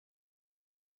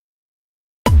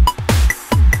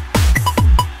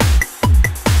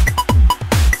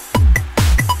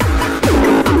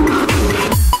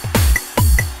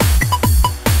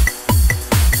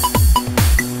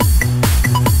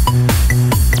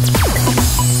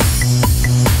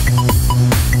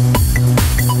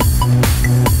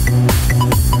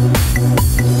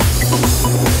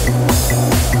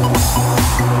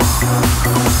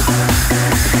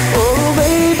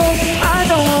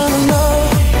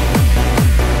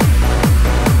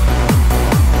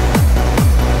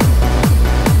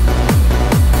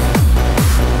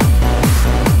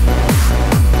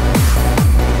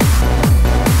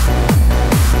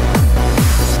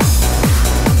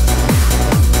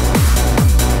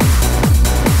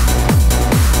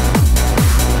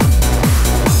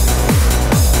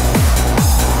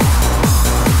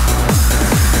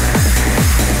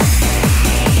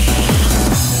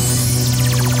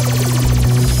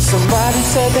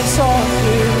they saw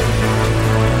you.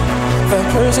 The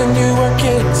person you were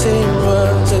kissing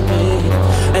wasn't me,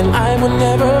 and I would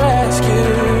never ask you.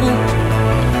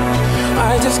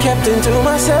 I just kept it to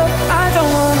myself. I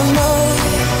don't wanna know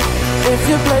if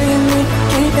you're playing me,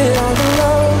 keep it on the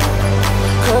low,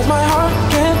 'cause my heart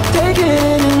can't take it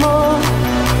anymore.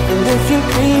 And if you're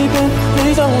creeping,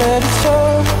 please don't let it show.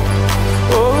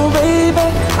 Oh baby,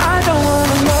 I don't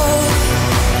wanna know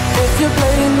if you're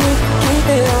playing me, keep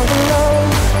it on the low,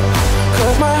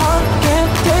 'cause my heart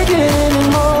can't take it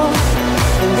anymore.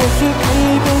 And if you're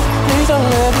creeping, please don't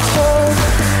let it show.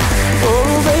 Oh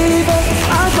baby,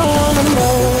 I don't wanna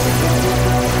know.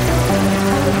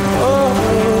 Oh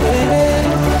baby,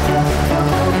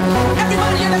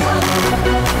 everybody in the club.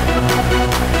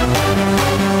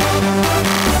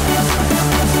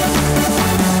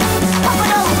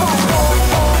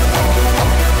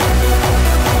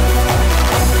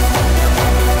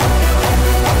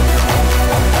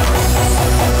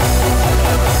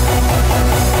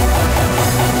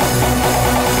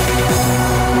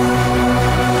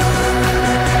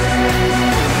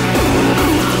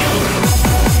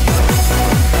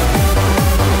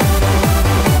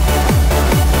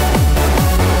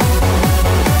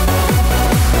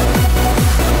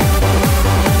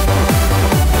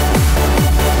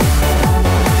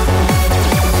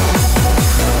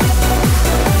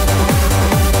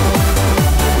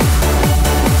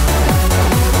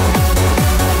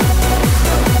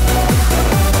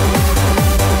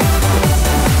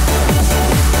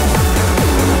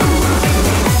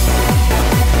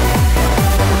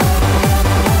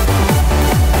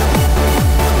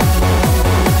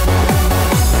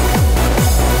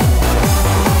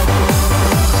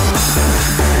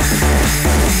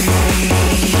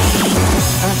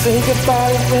 Think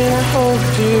about it when I hold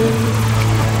you.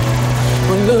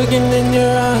 When looking in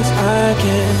your eyes, I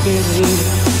can't believe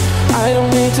I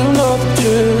don't need to know the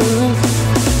truth.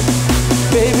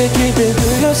 Baby, keep it to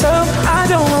yourself. I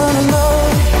don't wanna know